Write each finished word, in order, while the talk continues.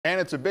And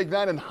it's a big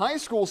night in high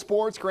school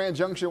sports. Grand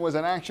Junction was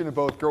in action in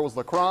both girls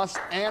lacrosse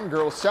and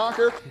girls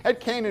soccer at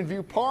Canyon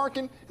View Park,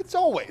 and it's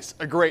always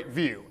a great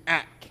view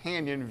at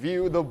Canyon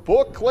View. The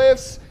Book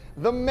Cliffs,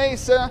 the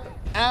Mesa,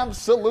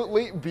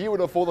 absolutely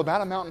beautiful. The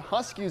Battle Mountain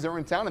Huskies are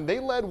in town, and they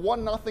led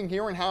 1-0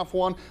 here in half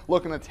one,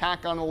 looking to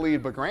tack on the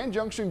lead. But Grand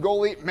Junction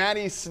goalie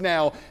Maddie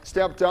Snell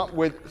stepped up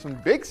with some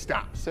big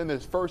stops in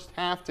this first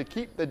half to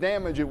keep the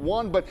damage at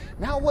 1. But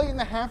now late in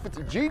the half, it's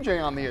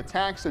GJ on the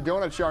attack.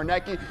 Sedona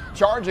Charnecki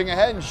charging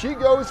ahead, and she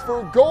goes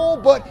for goal.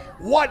 But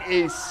what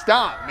a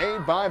stop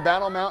made by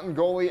Battle Mountain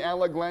goalie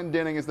Elle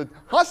Glendinning as the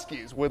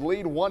Huskies would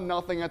lead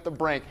 1-0 at the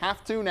break.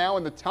 Half 2 now,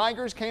 and the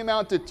Tigers came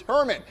out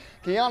determined.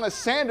 Kiana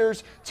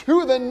Sanders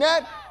to the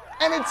net,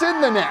 and it's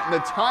in the net. And the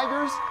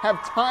Tigers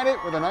have tied it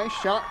with a nice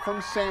shot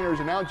from Sanders,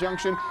 and now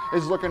Junction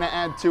is looking to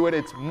add to it.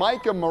 It's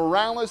Micah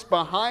Morales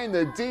behind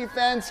the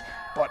defense,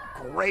 but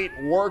great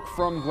work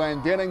from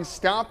Glendinning,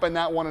 stopping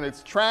that one in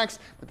its tracks.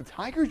 But the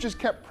Tigers just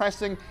kept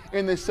pressing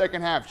in the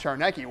second half.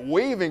 Charnecki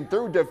weaving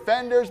through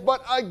defenders,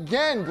 but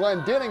again,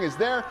 Glendinning is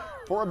there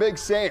for a big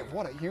save.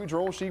 What a huge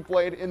role she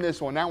played in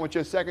this one. Now with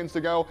just seconds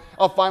to go,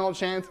 a final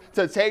chance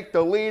to take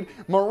the lead.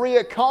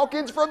 Maria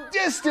Calkins from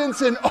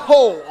distance, and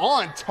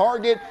on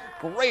target.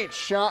 Great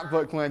shot,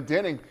 but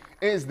Glendinning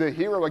is the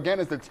hero again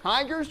as the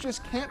Tigers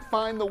just can't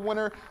find the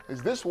winner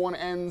as this one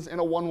ends in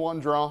a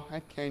 1-1 draw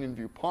at Canyon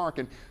View Park.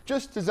 And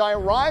just as I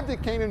arrived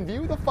at Canyon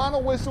View, the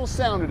final whistle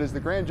sounded as the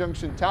Grand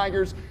Junction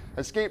Tigers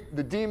escaped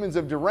the demons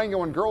of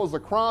Durango in girls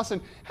lacrosse.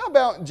 And how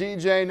about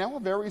GJ? Now a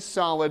very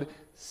solid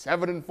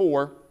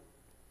 7-4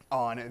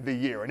 on the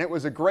year. And it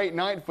was a great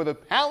night for the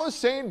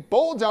Palisade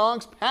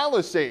Bulldogs.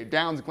 Palisade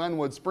downs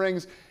Glenwood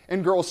Springs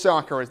in girls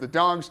soccer as the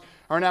Dogs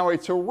are now a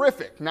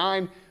terrific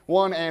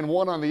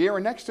 9-1-1 on the year.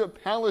 And next up,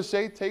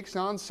 Palisade takes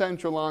on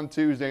Central on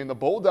Tuesday. And the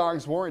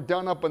Bulldogs weren't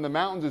done up in the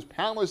mountains as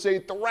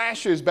Palisade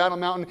thrashes Battle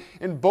Mountain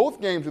in both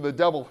games with a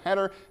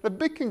doubleheader. A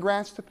big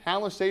congrats to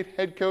Palisade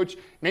head coach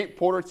Nate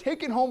Porter,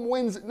 taking home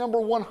wins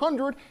number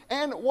 100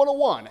 and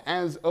 101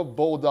 as a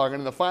Bulldog.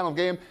 And in the final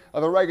game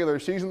of the regular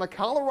season, the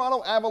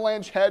Colorado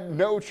Avalanche had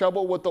no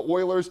trouble with the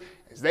Oilers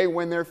as they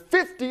win their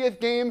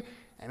 50th game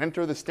and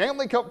enter the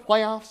Stanley Cup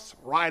playoffs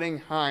riding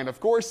high. And of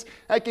course,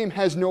 that game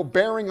has no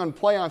bearing on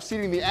playoff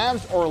seeding. The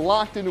Avs are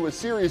locked into a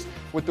series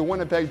with the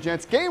Winnipeg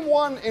Jets. Game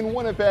 1 in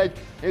Winnipeg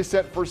is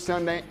set for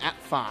Sunday at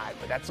 5.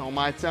 But that's all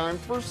my time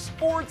for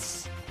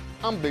sports.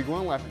 I'm Big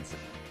Will Levinson.